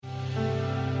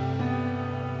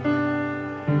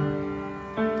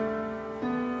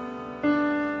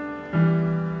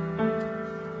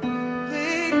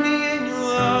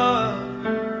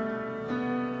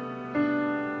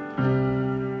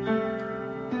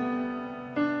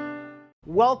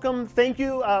welcome. Thank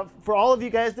you for all of you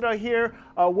guys that are here.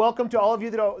 Welcome to all of you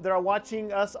that are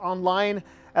watching us online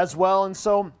as well. And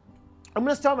so I'm going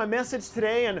to start my message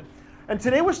today. And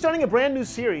today we're starting a brand new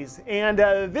series. And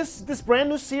this brand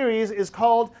new series is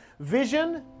called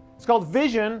Vision. It's called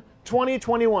Vision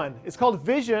 2021. It's called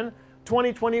Vision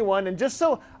 2021. And just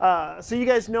so you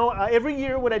guys know, every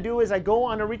year what I do is I go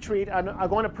on a retreat. I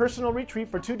go on a personal retreat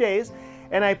for 2 days,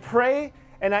 and I pray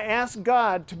and I ask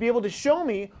God to be able to show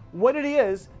me what it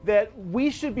is that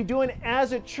we should be doing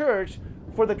as a church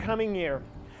for the coming year.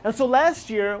 And so last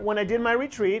year when I did my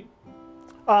retreat,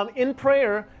 in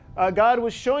prayer, God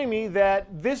was showing me that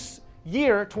this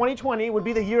year, 2020, would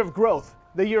be the year of growth,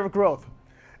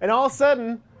 And all of a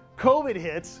sudden, COVID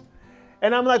hits.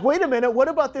 And I'm like, wait a minute, what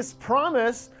about this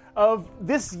promise of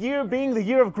this year being the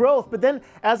year of growth? But then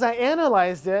as I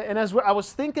analyzed it and as I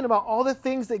was thinking about all the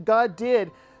things that God did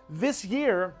this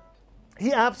year,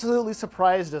 He absolutely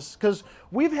surprised us, because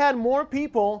we've had more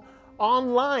people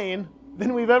online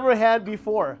than we've ever had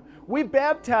before. We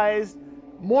baptized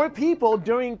more people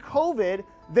during COVID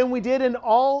than we did in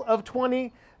all of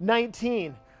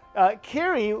 2019.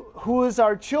 Carrie, who is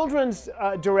our children's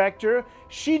director,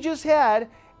 she just had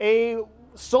a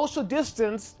social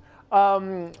distance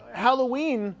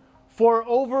Halloween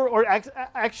for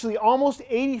actually almost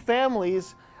 80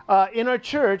 families in our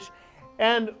church.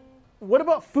 And what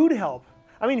about food help?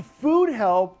 I mean, food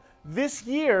help this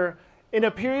year, in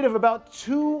a period of about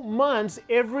 2 months,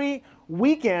 every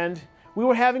weekend, we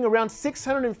were having around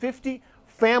 650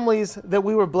 families that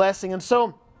we were blessing. And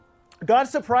so God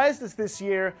surprised us this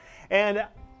year. And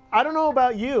I don't know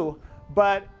about you,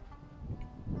 but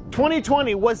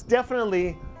 2020 was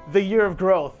definitely the year of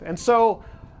growth. And so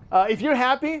if you're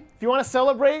happy, if you want to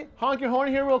celebrate, honk your horn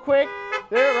here real quick.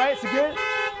 There, right? It's a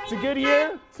good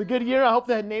year. It's a good year. I hope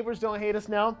the neighbors don't hate us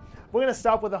now. We're going to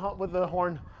stop with the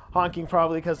horn honking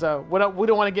probably, because we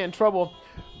don't want to get in trouble.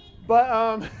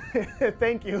 But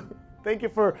thank you. Thank you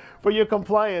for your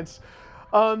compliance.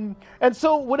 And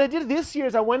so what I did this year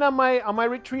is I went on my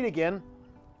retreat again.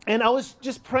 And I was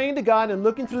just praying to God and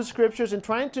looking through the scriptures and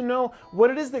trying to know what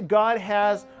it is that God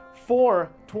has for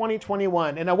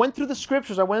 2021. And I went through the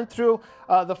scriptures. I went through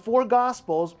the 4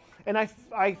 Gospels, and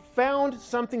I found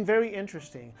something very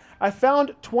interesting. I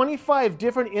found 25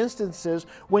 different instances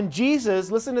when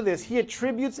Jesus, listen to this, He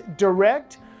attributes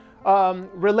direct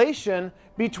relation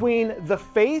between the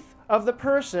faith of the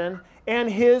person and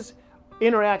his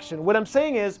interaction. What I'm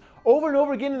saying is, over and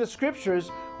over again in the scriptures,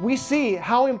 we see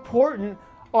how important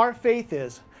our faith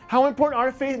is. How important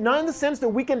our faith, not in the sense that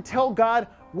we can tell God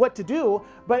what to do,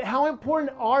 but how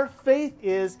important our faith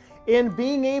is in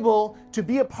being able to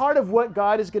be a part of what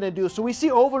God is going to do. So we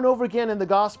see over and over again in the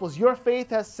Gospels, your faith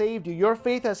has saved you. Your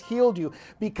faith has healed you.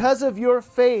 Because of your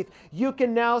faith, you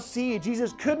can now see.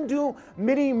 Jesus couldn't do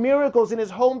many miracles in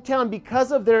His hometown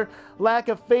because of their lack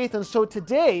of faith. And so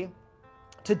today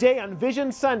on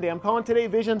Vision Sunday, I'm calling today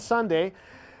Vision Sunday,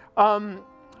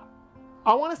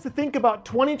 I want us to think about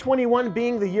 2021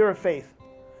 being the year of faith.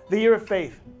 The year of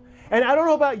faith. And I don't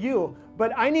know about you,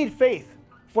 but I need faith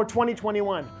for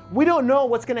 2021. We don't know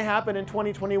what's going to happen in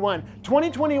 2021.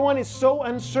 2021 is so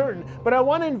uncertain, but I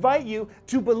want to invite you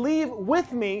to believe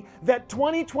with me that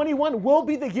 2021 will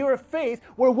be the year of faith,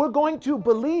 where we're going to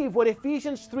believe what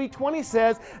Ephesians 3:20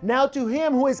 says, now to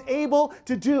Him who is able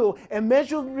to do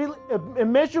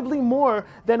immeasurably more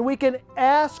than we can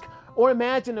ask or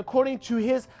imagine, according to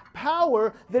His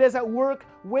power that is at work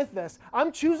with us.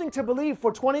 I'm choosing to believe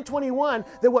for 2021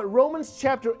 that what Romans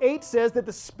chapter 8 says, that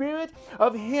the Spirit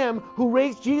of Him who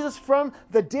raised Jesus from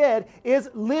the dead is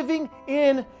living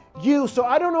in you. So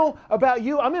I don't know about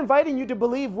you. I'm inviting you to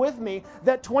believe with me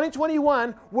that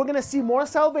 2021, we're going to see more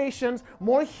salvations,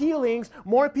 more healings,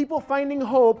 more people finding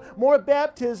hope, more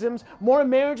baptisms, more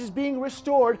marriages being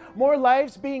restored, more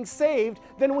lives being saved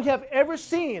than we have ever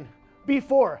seen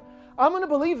before. I'm going to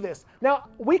believe this. Now,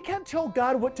 we can't tell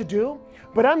God what to do,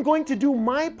 but I'm going to do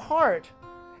my part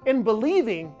in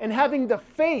believing and having the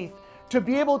faith to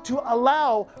be able to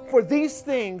allow for these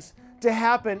things to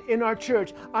happen in our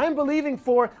church. I'm believing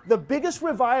for the biggest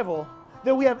revival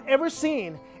that we have ever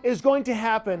seen is going to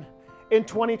happen in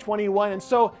 2021. And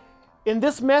so in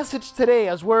this message today,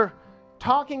 as we're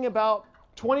talking about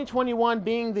 2021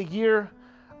 being the year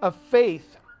of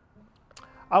faith,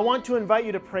 I want to invite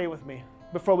you to pray with me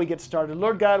before we get started.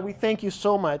 Lord God, we thank you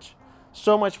so much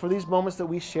for these moments that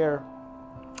we share.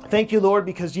 Thank you, Lord,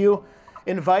 because you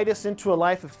invite us into a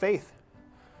life of faith.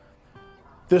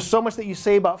 There's so much that you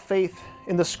say about faith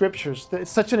in the scriptures. It's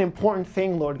such an important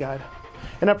thing, Lord God.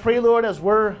 And I pray, Lord, as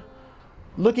we're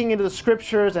looking into the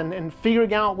scriptures and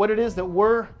figuring out what it is that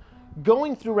we're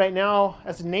going through right now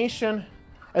as a nation,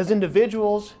 as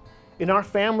individuals, in our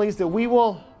families, that we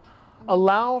will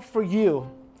allow for you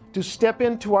to step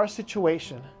into our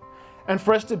situation and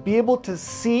for us to be able to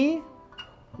see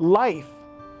life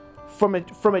from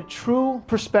a true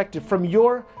perspective, from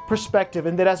your perspective,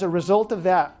 and that as a result of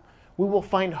that, we will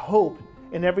find hope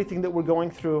in everything that we're going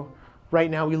through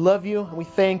right now. We love you and we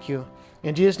thank you.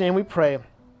 In Jesus' name we pray.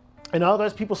 And all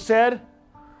God's people said,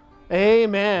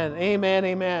 amen, amen,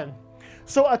 amen.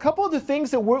 So a couple of the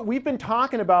things that we've been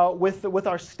talking about with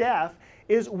our staff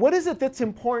is, what is it that's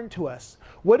important to us?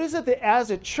 What is it that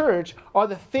as a church are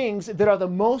the things that are the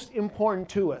most important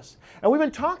to us? And we've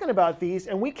been talking about these,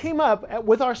 and we came up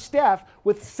with our staff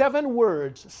with 7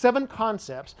 words, 7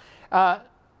 concepts.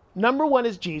 Number 1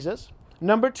 is Jesus.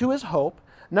 Number 2 is hope.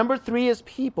 Number 3 is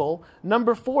people.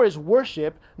 Number 4 is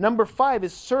worship. Number 5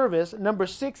 is service. Number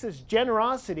 6 is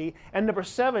generosity. And number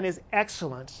 7 is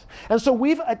excellence. And so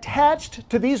we've attached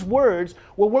to these words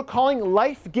what we're calling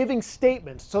life-giving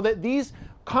statements, so that these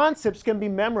concepts can be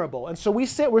memorable. And so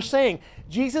we're saying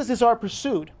Jesus is our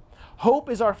pursuit. Hope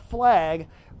is our flag.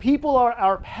 People are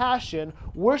our passion.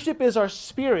 Worship is our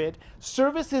spirit.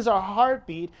 Service is our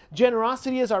heartbeat.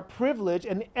 Generosity is our privilege.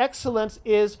 And excellence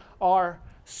is our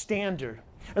standard.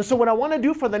 And so what I want to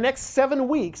do for the next 7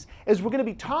 weeks is we're going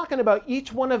to be talking about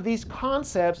each one of these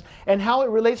concepts and how it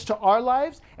relates to our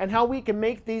lives and how we can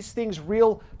make these things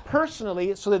real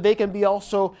personally so that they can be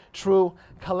also true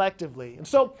collectively. And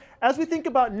so as we think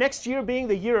about next year being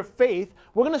the year of faith,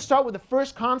 we're going to start with the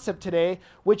first concept today,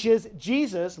 which is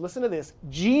Jesus. Listen to this.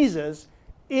 Jesus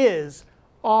is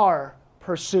our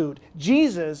pursuit.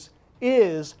 Jesus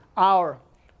is our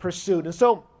pursuit. And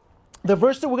so the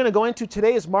verse that we're going to go into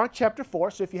today is Mark chapter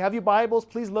 4. So if you have your Bibles,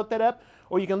 please look that up,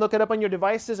 or you can look it up on your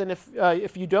devices. And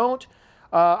if you don't,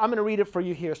 I'm going to read it for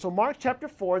you here. So Mark chapter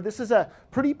 4, this is a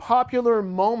pretty popular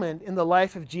moment in the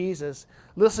life of Jesus.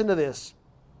 Listen to this.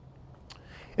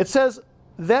 It says,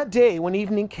 that day when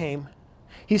evening came,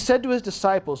 he said to his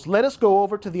disciples, let us go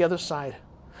over to the other side.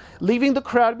 Leaving the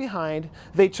crowd behind,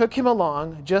 they took him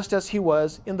along just as he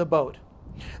was in the boat.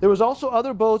 There was also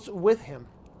other boats with him.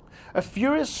 A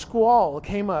furious squall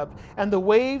came up, and the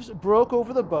waves broke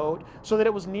over the boat so that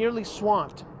it was nearly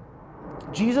swamped.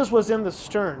 Jesus was in the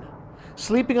stern,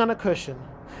 sleeping on a cushion.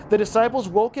 The disciples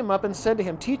woke him up and said to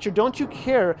him, Teacher, don't you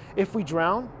care if we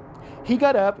drown? He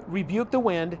got up, rebuked the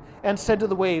wind, and said to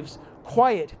the waves,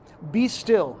 Quiet, be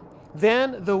still.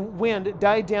 Then the wind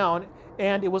died down,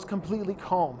 and it was completely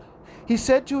calm. He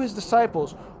said to his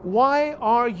disciples, Why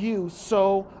are you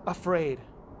so afraid?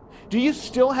 Do you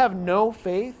still have no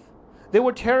faith? They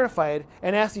were terrified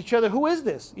and asked each other, Who is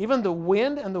this? Even the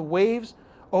wind and the waves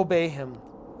obey him.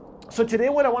 So today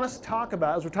what I want us to talk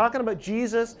about is we're talking about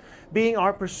Jesus being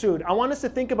our pursuit. I want us to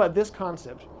think about this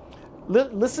concept.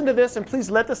 Listen to this and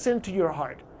please let this into your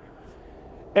heart.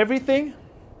 Everything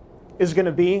is going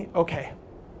to be okay.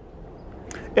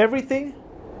 Everything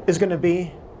is going to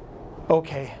be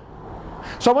okay.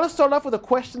 So I want to start off with a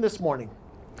question this morning.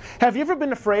 Have you ever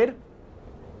been afraid?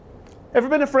 Ever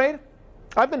been afraid?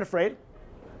 I've been afraid.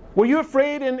 Were you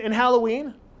afraid in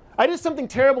Halloween? I did something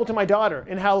terrible to my daughter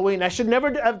in Halloween. I should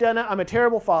never have done it. I'm a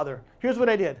terrible father. Here's what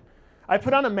I did. I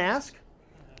put on a mask.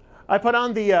 I put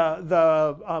on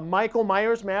the Michael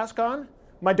Myers mask on.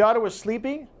 My daughter was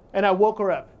sleeping, and I woke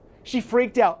her up. She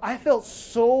freaked out. I felt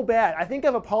so bad. I think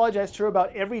I've apologized to her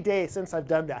about every day since I've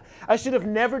done that. I should have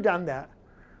never done that.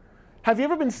 Have you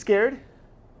ever been scared?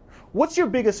 What's your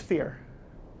biggest fear?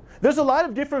 There's a lot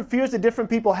of different fears that different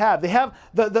people have. They have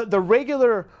the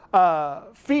regular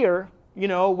fear,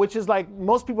 which is like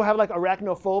most people have like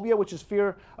arachnophobia, which is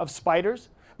fear of spiders.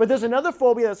 But there's another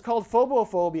phobia that's called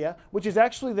phobophobia, which is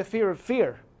actually the fear of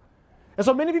fear. And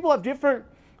so many people have different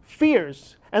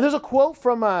fears. And there's a quote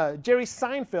from Jerry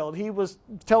Seinfeld. He was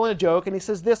telling a joke, and he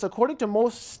says this, according to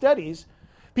most studies,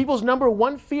 people's number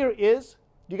 1 fear is,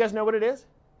 do you guys know what it is?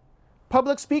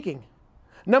 Public speaking.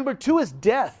 Number 2 is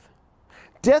death.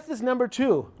 Death is number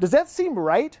 2. Does that seem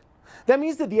right? That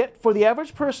means that for the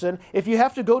average person, if you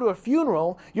have to go to a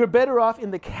funeral, you're better off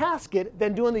in the casket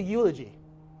than doing the eulogy.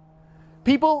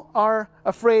 People are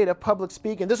afraid of public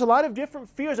speaking. There's a lot of different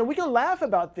fears, and we can laugh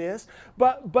about this,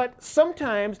 but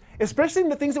sometimes, especially in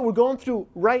the things that we're going through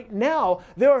right now,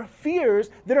 there are fears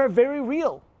that are very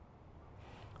real.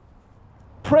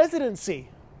 Presidency,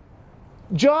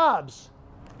 jobs,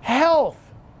 health,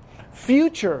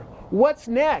 future, what's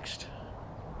next?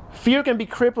 Fear can be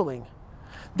crippling.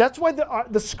 That's why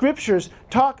the scriptures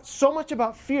talk so much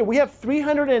about fear. We have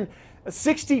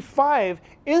 365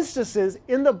 instances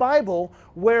in the Bible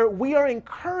where we are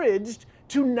encouraged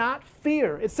to not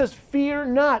fear. It says, fear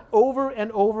not, over and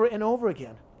over and over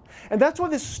again. And that's why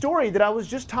this story that I was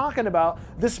just talking about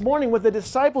this morning with the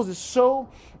disciples is so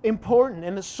important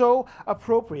and is so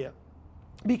appropriate.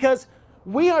 Because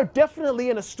we are definitely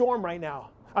in a storm right now.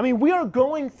 I mean, we are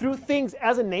going through things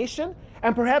as a nation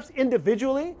and perhaps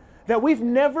individually that we've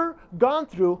never gone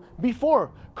through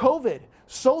before. COVID,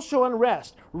 social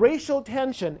unrest, racial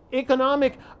tension,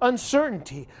 economic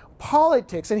uncertainty,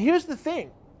 politics. And here's the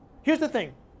thing.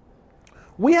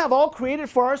 We have all created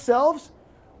for ourselves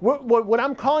what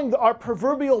I'm calling our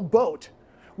proverbial boat,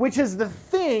 which is the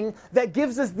thing that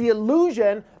gives us the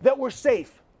illusion that we're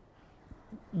safe.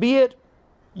 Be it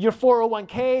your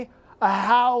 401k, a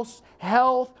house,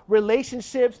 health,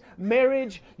 relationships,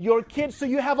 marriage, your kids. So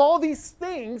you have all these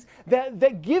things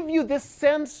that give you this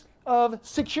sense of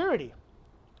security.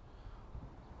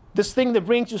 This thing that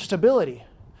brings you stability.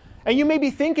 And you may be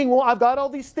thinking, well, I've got all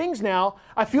these things now.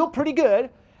 I feel pretty good.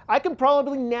 I can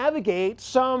probably navigate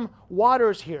some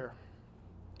waters here.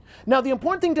 Now, the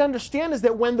important thing to understand is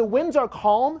that when the winds are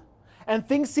calm and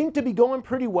things seem to be going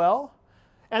pretty well,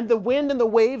 and the wind and the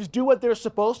waves do what they're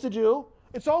supposed to do,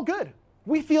 it's all good.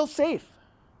 We feel safe.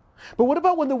 But what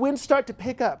about when the winds start to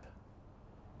pick up?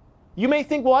 You may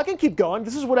think, well, I can keep going.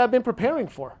 This is what I've been preparing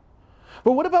for.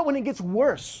 But what about when it gets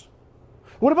worse?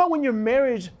 What about when your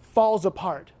marriage falls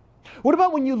apart? What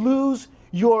about when you lose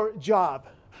your job?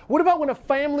 What about when a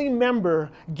family member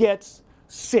gets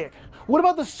sick? What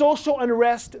about the social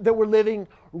unrest that we're living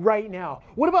right now?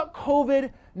 What about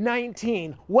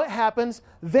COVID-19? What happens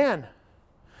then?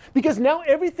 Because now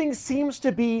everything seems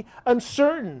to be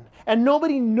uncertain and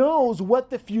nobody knows what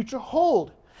the future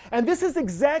holds. And this is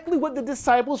exactly what the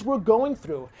disciples were going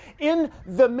through. In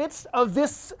the midst of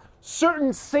this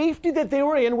certain safety that they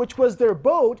were in, which was their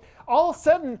boat, all of a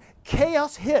sudden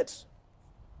chaos hits.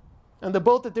 And the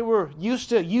boat that they were used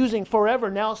to using forever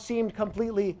now seemed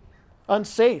completely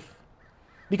unsafe.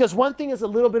 Because one thing is a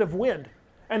little bit of wind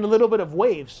and a little bit of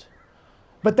waves.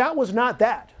 But that was not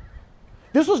that.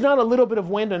 This was not a little bit of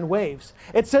wind and waves.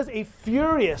 It says a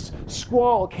furious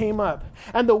squall came up,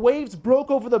 and the waves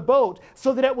broke over the boat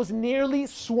so that it was nearly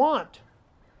swamped.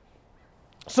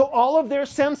 So all of their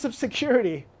sense of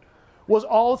security was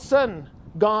all of a sudden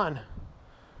gone.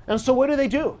 And so what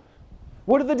do?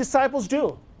 What do the disciples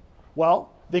do?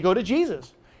 Well, they go to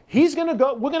Jesus. We're going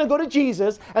to go to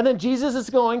Jesus, and then Jesus is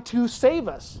going to save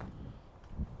us.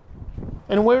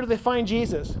 And where do they find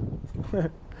Jesus?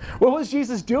 What was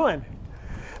Jesus doing?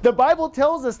 The Bible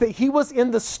tells us that he was in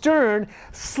the stern,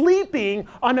 sleeping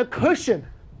on a cushion.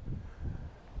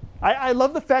 I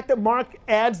love the fact that Mark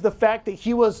adds the fact that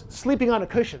he was sleeping on a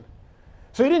cushion.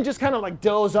 So he didn't just kind of like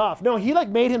doze off. No, he like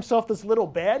made himself this little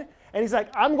bed, and he's like,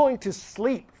 I'm going to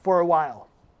sleep for a while.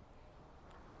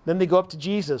 Then they go up to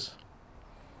Jesus.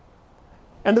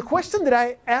 And the question that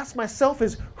I ask myself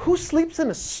is, who sleeps in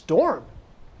a storm?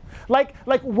 Like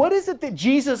what is it that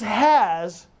Jesus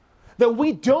has that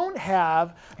we don't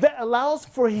have that allows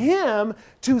for him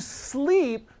to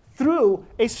sleep through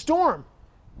a storm?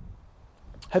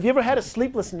 Have you ever had a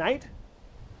sleepless night?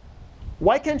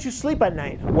 Why can't you sleep at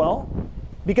night? Well,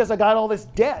 because I got all this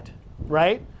debt,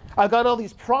 right? I've got all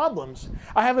these problems.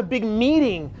 I have a big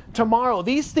meeting tomorrow.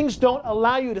 These things don't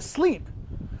allow you to sleep.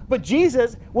 But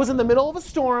Jesus was in the middle of a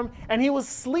storm and he was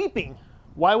sleeping.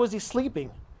 Why was he sleeping?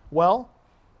 Well,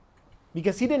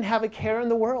 because he didn't have a care in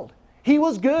the world. He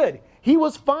was good. He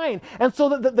was fine. And so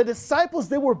the disciples,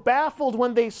 they were baffled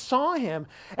when they saw him.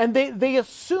 And they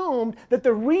assumed that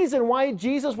the reason why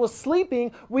Jesus was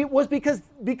sleeping was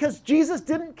because Jesus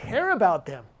didn't care about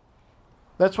them.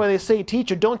 That's why they say,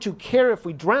 teacher, don't you care if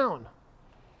we drown?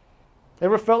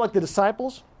 Ever felt like the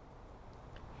disciples?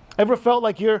 Ever felt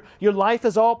like your life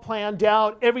is all planned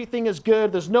out, everything is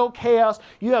good, there's no chaos,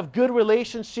 you have good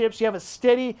relationships, you have a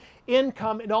steady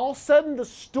income, and all of a sudden the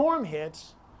storm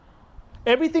hits,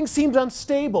 everything seems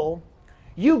unstable,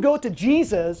 you go to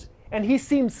Jesus and he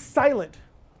seems silent.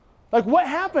 Like, what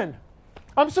happened?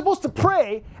 I'm supposed to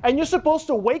pray and you're supposed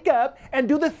to wake up and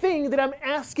do the thing that I'm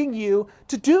asking you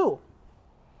to do.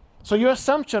 So your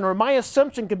assumption or my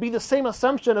assumption could be the same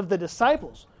assumption of the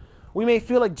disciples. We may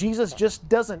feel like Jesus just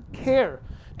doesn't care.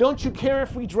 Don't you care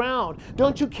if we drown?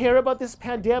 Don't you care about this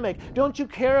pandemic? Don't you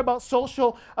care about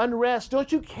social unrest?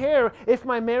 Don't you care if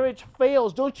my marriage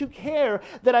fails? Don't you care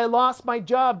that I lost my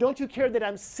job? Don't you care that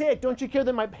I'm sick? Don't you care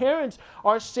that my parents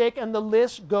are sick? And the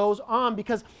list goes on,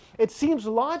 because it seems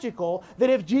logical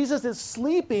that if Jesus is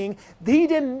sleeping, he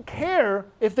didn't care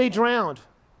if they drowned.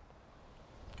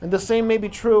 And the same may be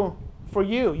true for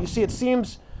you. You see, it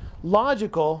seems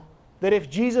logical that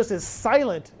if Jesus is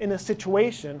silent in a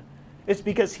situation, it's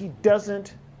because he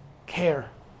doesn't care.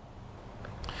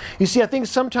 You see, I think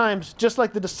sometimes, just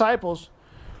like the disciples,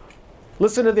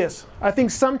 Listen to this. I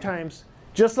think sometimes,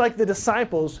 just like the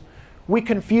disciples, we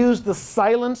confuse the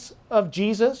silence of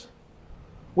Jesus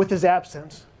with his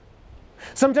absence.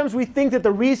 Sometimes we think that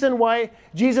the reason why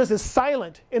Jesus is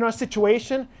silent in our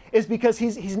situation is because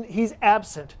he's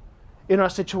absent in our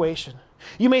situation.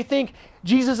 You may think,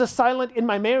 Jesus is silent in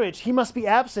my marriage. He must be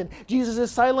absent. Jesus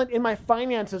is silent in my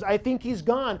finances. I think he's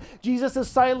gone. Jesus is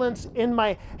silent in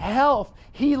my health.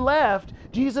 He left.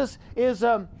 Jesus is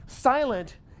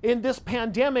silent in this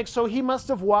pandemic, so he must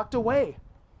have walked away.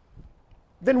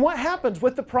 Then what happens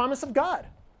with the promise of God?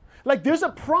 Like, there's a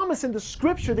promise in the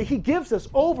scripture that he gives us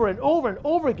over and over and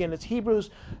over again. It's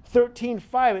Hebrews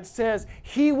 13:5. It says,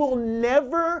 he will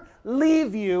never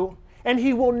leave you and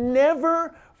he will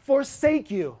never forsake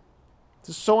you. This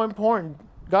is so important.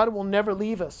 God will never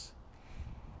leave us.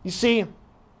 You see,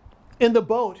 in the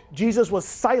boat, Jesus was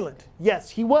silent.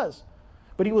 Yes, he was.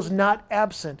 But he was not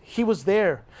absent. He was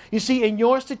there. You see, in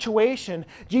your situation,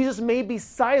 Jesus may be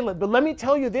silent. But let me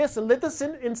tell you this, and let this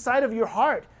inside of your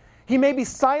heart. He may be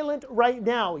silent right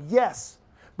now, yes.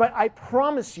 But I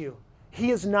promise you, he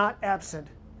is not absent.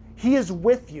 He is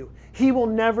with you. He will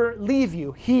never leave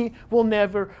you. He will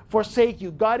never forsake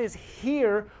you. God is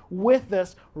here with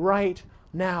us right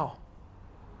now.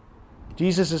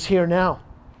 Jesus is here now.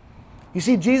 You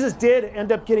see, Jesus did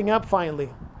end up getting up finally.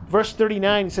 Verse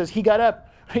 39, he says, he got up.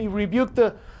 He rebuked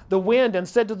the wind and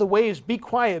said to the waves, be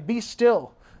quiet, be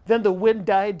still. Then the wind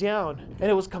died down and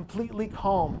it was completely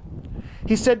calm.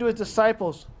 He said to his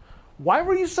disciples, why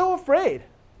were you so afraid?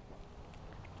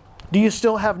 Do you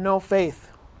still have no faith?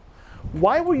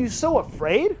 Why were you so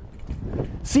afraid?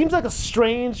 Seems like a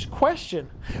strange question,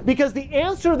 because the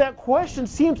answer to that question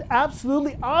seems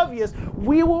absolutely obvious.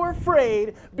 We were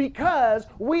afraid because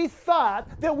we thought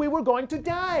that we were going to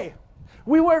die.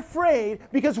 We were afraid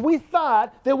because we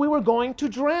thought that we were going to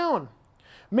drown.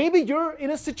 Maybe you're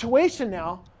in a situation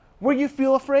now where you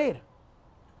feel afraid.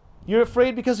 You're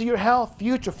afraid because of your health,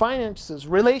 future, finances,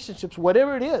 relationships,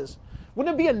 whatever it is.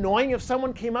 Wouldn't it be annoying if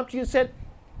someone came up to you and said,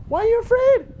 why are you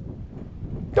afraid?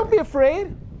 Don't be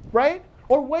afraid, right?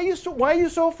 Or why are you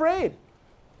so afraid?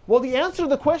 Well, the answer to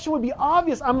the question would be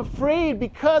obvious. I'm afraid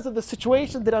because of the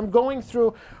situation that I'm going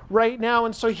through right now.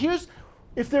 And so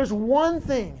if there's one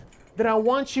thing that I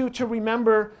want you to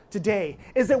remember today,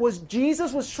 is that what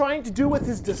Jesus was trying to do with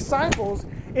his disciples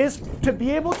is to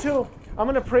be able to, I'm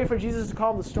going to pray for Jesus to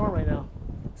calm the storm right now.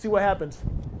 See what happens.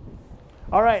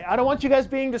 All right, I don't want you guys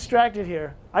being distracted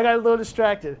here. I got a little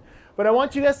distracted. But I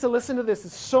want you guys to listen to this.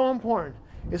 It's so important.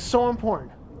 It's so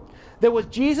important. That what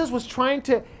Jesus was trying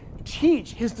to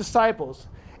teach his disciples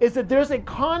is that there's a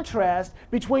contrast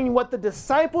between what the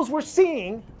disciples were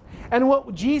seeing and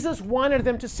what Jesus wanted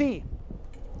them to see.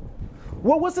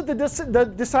 What was it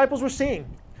the disciples were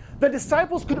seeing? The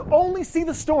disciples could only see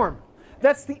the storm.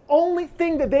 That's the only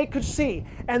thing that they could see.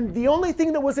 And the only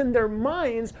thing that was in their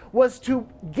minds was to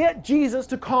get Jesus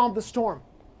to calm the storm.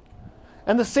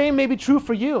 And the same may be true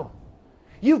for you.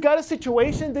 You've got a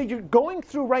situation that you're going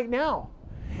through right now,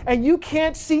 and you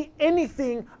can't see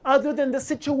anything other than the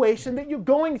situation that you're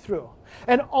going through.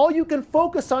 And all you can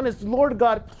focus on is, Lord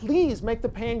God, please make the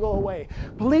pain go away.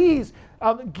 Please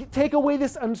take away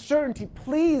this uncertainty.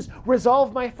 Please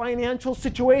resolve my financial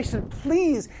situation.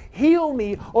 Please heal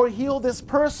me or heal this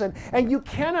person. And you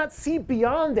cannot see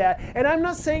beyond that. And I'm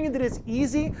not saying that it's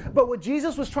easy, but what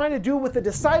Jesus was trying to do with the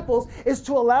disciples is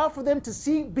to allow for them to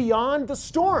see beyond the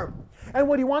storm. And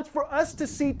what he wants for us to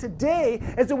see today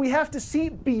is that we have to see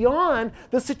beyond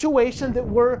the situation that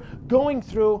we're going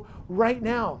through right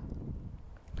now.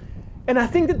 And I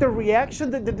think that the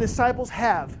reaction that the disciples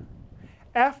have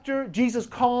after Jesus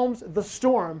calms the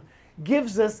storm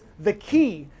gives us the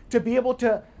key to be able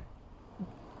to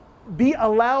be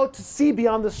allowed to see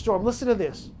beyond the storm. Listen to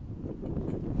this.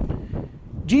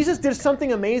 Jesus did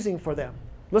something amazing for them.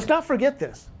 Let's not forget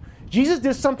this. Jesus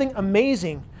did something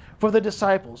amazing for the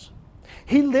disciples.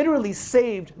 He literally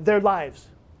saved their lives.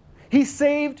 He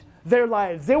saved their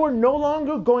lives. They were no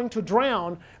longer going to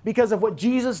drown because of what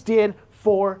Jesus did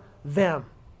for them.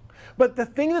 But the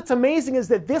thing that's amazing is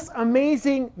that this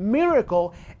amazing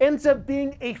miracle ends up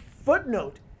being a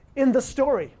footnote in the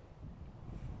story.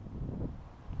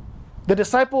 The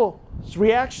disciples'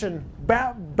 reaction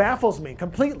baffles me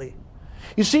completely.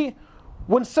 You see,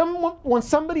 when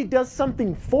somebody does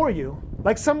something for you,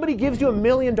 like somebody gives you $1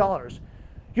 million,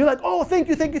 you're like, oh, thank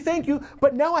you,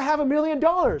 but now I have $1 million,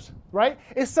 right?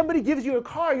 If somebody gives you a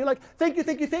car, you're like, thank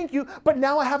you, but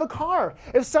now I have a car.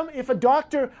 If a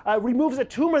doctor removes a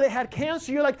tumor that had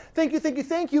cancer, you're like, thank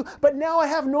you, but now I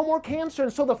have no more cancer.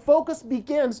 And so the focus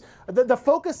begins, the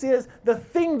focus is the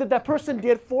thing that person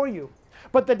did for you.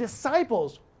 But the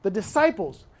disciples,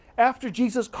 after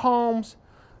Jesus calms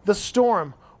the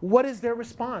storm, what is their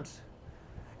response?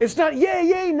 It's not, yay,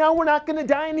 yay, now we're not going to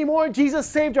die anymore. Jesus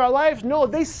saved our lives. No,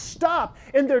 they stop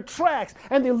in their tracks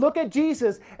and they look at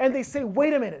Jesus and they say,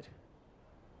 wait a minute.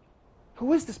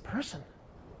 Who is this person?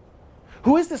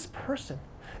 Who is this person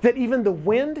that even the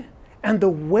wind and the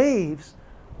waves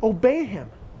obey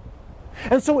him?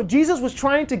 And so what Jesus was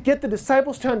trying to get the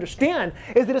disciples to understand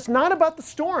is that it's not about the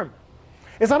storm.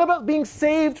 It's not about being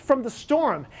saved from the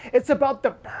storm. It's about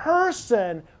the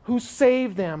person who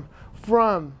saved them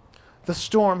from the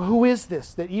storm. Who is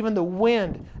this that even the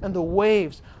wind and the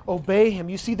waves obey him?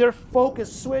 You see, their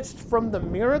focus switched from the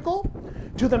miracle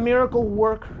to the miracle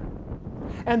worker.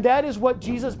 And that is what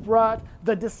Jesus brought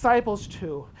the disciples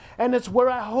to. And it's where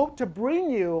I hope to bring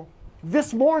you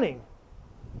this morning.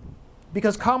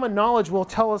 Because common knowledge will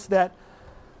tell us that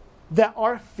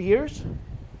our fears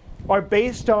are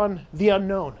based on the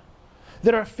unknown.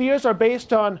 That our fears are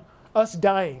based on us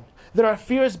dying. That our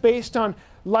fear is based on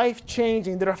life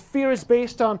changing. That our fear is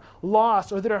based on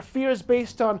loss. Or that our fear is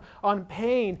based on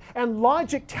pain. And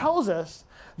logic tells us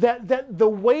that the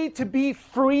way to be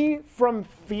free from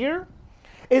fear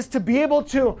is to be able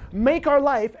to make our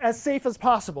life as safe as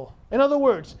possible. In other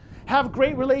words, have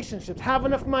great relationships, have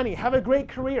enough money, have a great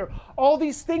career, all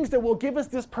these things that will give us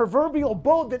this proverbial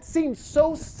boat that seems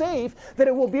so safe that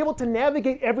it will be able to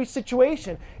navigate every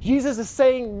situation. Jesus is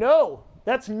saying, no,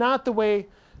 that's not the way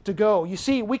to go. You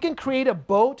see, we can create a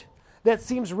boat that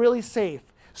seems really safe,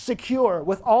 secure,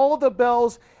 with all the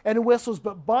bells and whistles,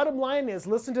 but bottom line is,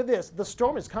 listen to this, the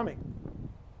storm is coming.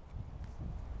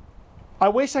 I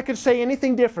wish I could say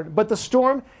anything different, but the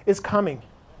storm is coming.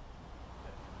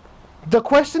 The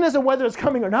question isn't whether it's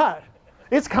coming or not.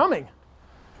 It's coming.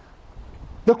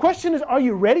 The question is, are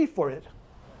you ready for it?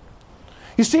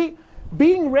 You see,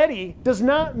 being ready does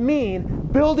not mean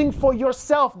building for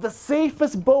yourself the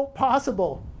safest boat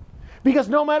possible. Because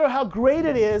no matter how great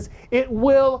it is, it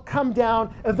will come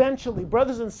down eventually.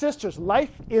 Brothers and sisters,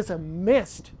 life is a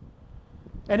mist.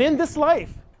 And in this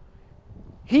life,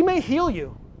 he may heal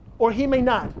you, or he may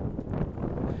not.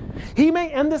 He may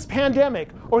end this pandemic,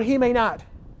 or he may not.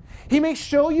 He may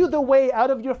show you the way out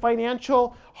of your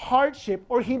financial hardship,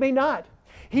 or he may not.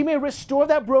 He may restore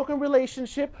that broken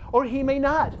relationship, or he may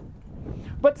not.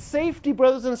 But safety,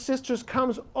 brothers and sisters,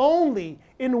 comes only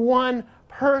in one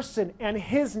person, and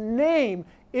his name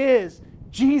is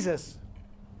Jesus.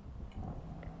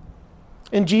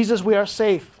 In Jesus, we are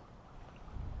safe.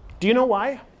 Do you know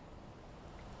why?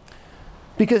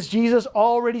 Because Jesus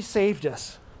already saved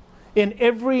us in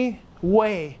every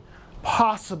way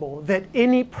possible that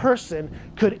any person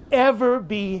could ever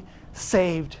be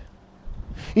saved.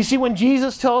 You see, when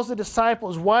Jesus tells the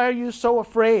disciples, why are you so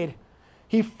afraid?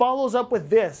 He follows up with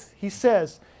this. He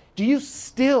says, do you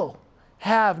still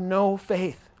have no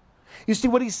faith? You see,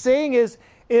 what he's saying is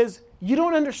you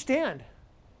don't understand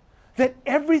that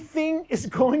everything is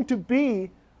going to be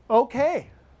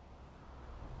okay.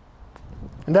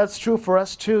 And that's true for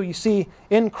us too. You see,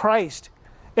 in Christ,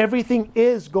 everything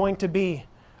is going to be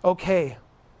okay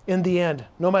in the end.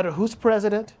 No matter who's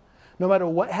president, no matter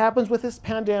what happens with this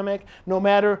pandemic, no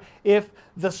matter if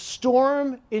the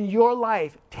storm in your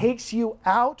life takes you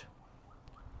out,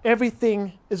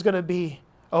 everything is going to be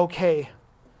okay.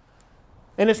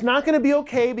 And it's not going to be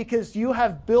okay because you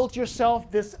have built yourself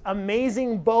this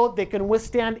amazing boat that can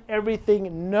withstand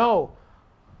everything. No.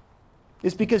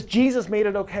 It's because Jesus made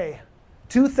it okay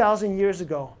 2,000 years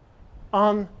ago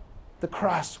on the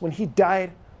cross when he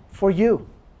died for you.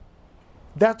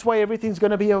 That's why everything's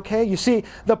going to be okay. You see,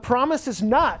 the promise is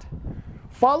not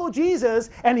follow Jesus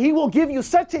and he will give you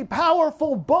such a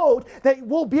powerful boat that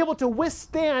will be able to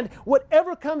withstand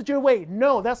whatever comes your way.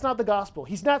 No, that's not the gospel.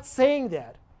 He's not saying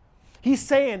that. He's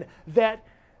saying that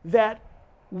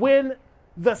when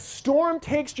the storm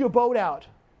takes your boat out,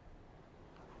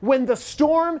 when the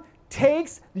storm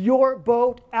takes your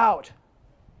boat out,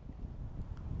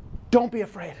 don't be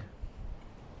afraid.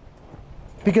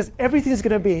 Because everything's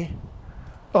going to be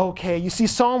okay. You see,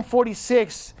 Psalm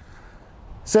 46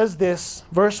 says this,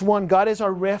 verse 1, God is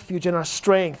our refuge and our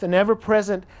strength, an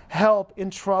ever-present help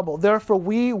in trouble. Therefore,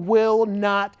 we will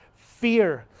not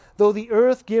fear, though the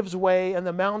earth gives way and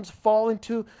the mountains fall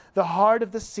into the heart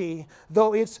of the sea,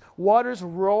 though its waters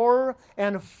roar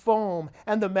and foam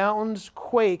and the mountains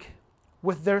quake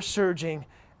with their surging.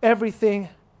 Everything,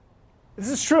 this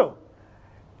is true.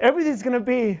 Everything's going to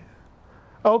be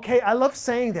okay. I love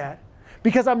saying that.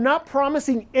 Because I'm not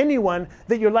promising anyone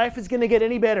that your life is going to get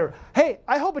any better. Hey,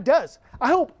 I hope it does. I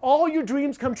hope all your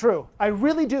dreams come true. I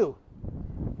really do.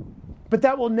 But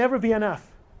that will never be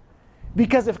enough.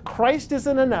 Because if Christ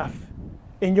isn't enough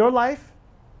in your life,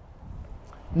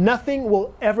 Nothing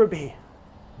will ever be.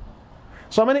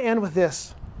 So I'm going to end with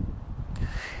this.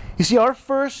 You see, our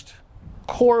first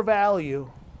core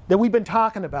value that we've been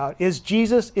talking about is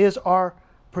Jesus is our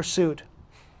pursuit.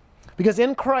 Because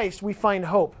in Christ we find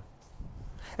hope.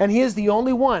 And He is the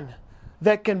only one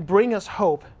that can bring us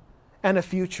hope and a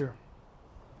future.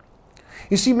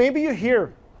 You see, maybe you're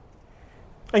here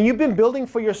and you've been building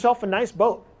for yourself a nice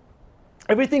boat.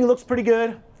 Everything looks pretty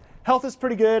good. Health is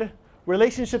pretty good.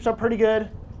 Relationships are pretty good.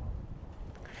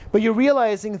 But you're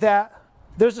realizing that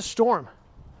there's a storm.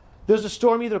 There's a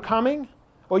storm either coming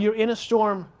or you're in a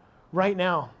storm right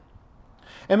now.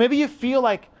 And maybe you feel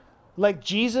like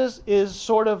Jesus is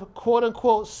sort of, quote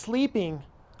unquote, sleeping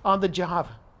on the job.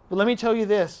 But let me tell you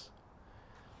this.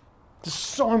 It's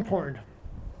so important.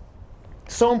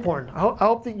 So important. I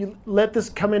hope that you let this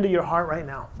come into your heart right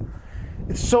now.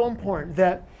 It's so important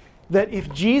that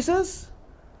if Jesus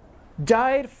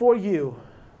died for you,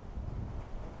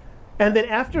 and then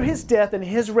after His death and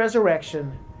His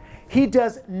resurrection, He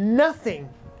does nothing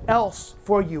else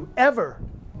for you ever,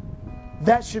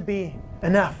 that should be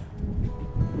enough.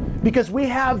 Because we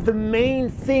have the main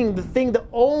thing, the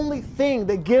only thing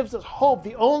that gives us hope,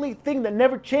 the only thing that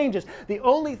never changes, the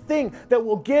only thing that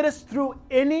will get us through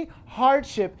any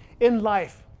hardship in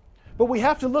life. But we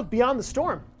have to look beyond the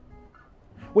storm.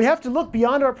 We have to look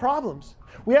beyond our problems.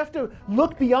 We have to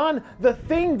look beyond the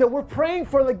thing that we're praying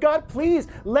for. Like, God, please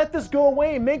let this go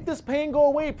away. Make this pain go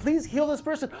away. Please heal this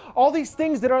person. All these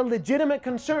things that are legitimate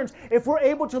concerns. If we're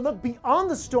able to look beyond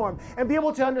the storm and be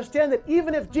able to understand that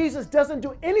even if Jesus doesn't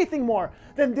do anything more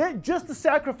than just the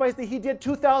sacrifice that He did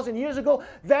 2,000 years ago,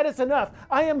 that is enough.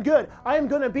 I am good. I am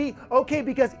going to be okay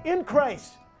because in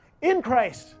Christ,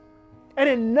 and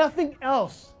in nothing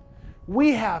else,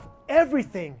 we have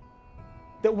everything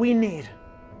that we need.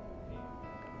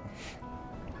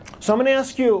 So I'm going to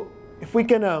ask you if we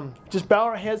can just bow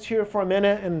our heads here for a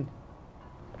minute, and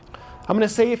I'm going to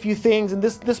say a few things, and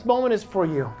this moment is for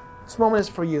you. This moment is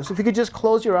for you. So if you could just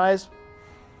close your eyes.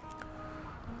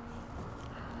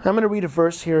 I'm going to read a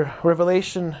verse here.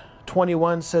 Revelation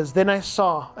 21 says, "Then I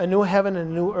saw a new heaven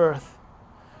and a new earth.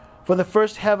 For the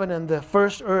first heaven and the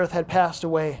first earth had passed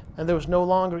away, and there was no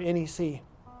longer any sea."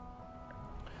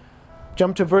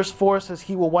 Jump to verse 4, says,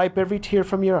 "He will wipe every tear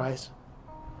from your eyes.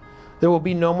 There will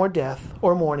be no more death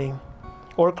or mourning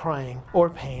or crying or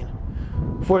pain,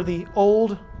 for the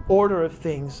old order of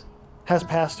things has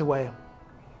passed away."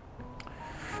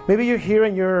 Maybe you're here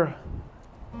and you're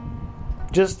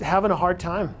just having a hard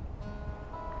time.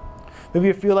 Maybe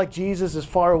you feel like Jesus is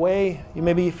far away.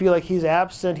 Maybe you feel like He's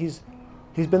absent. He's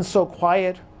been so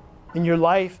quiet in your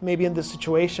life, maybe in this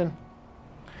situation.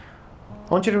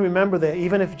 I want you to remember that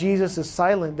even if Jesus is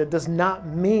silent, that does not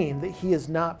mean that He is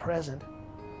not present.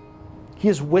 He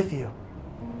is with you.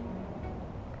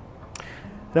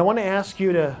 And I want to ask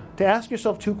you to ask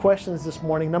yourself two questions this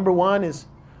morning. Number one is,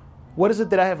 what is it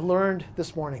that I have learned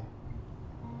this morning?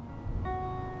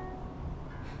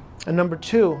 And number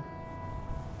two,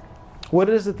 what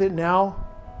is it that now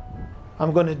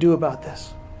I'm going to do about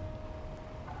this?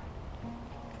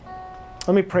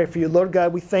 Let me pray for you. Lord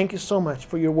God, we thank You so much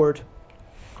for Your word.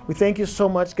 We thank You so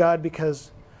much, God,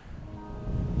 because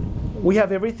we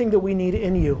have everything that we need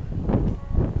in You.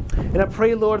 And I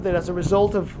pray, Lord, that as a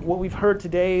result of what we've heard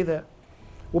today, that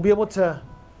we'll be able to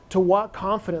walk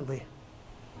confidently.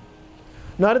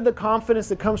 Not in the confidence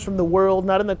that comes from the world,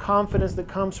 not in the confidence that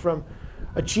comes from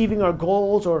achieving our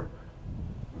goals or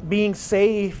being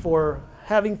safe or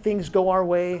having things go our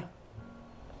way.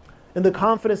 In the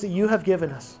confidence that You have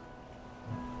given us.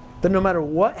 That no matter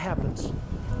what happens,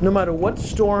 no matter what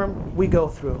storm we go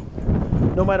through,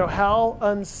 no matter how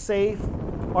unsafe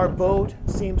our boat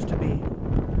seems to be,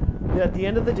 that at the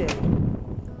end of the day,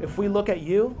 if we look at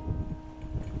You,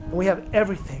 and we have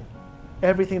everything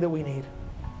that we need.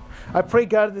 I pray,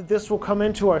 God, that this will come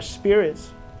into our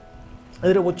spirits and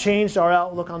that it will change our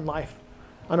outlook on life,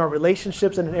 on our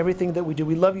relationships, and in everything that we do.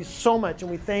 We love You so much, and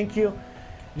we thank You.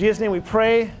 In Jesus' name we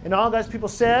pray. And all God's people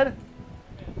said,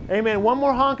 amen. One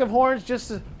more honk of horns just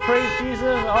to praise Jesus.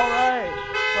 All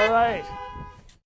right.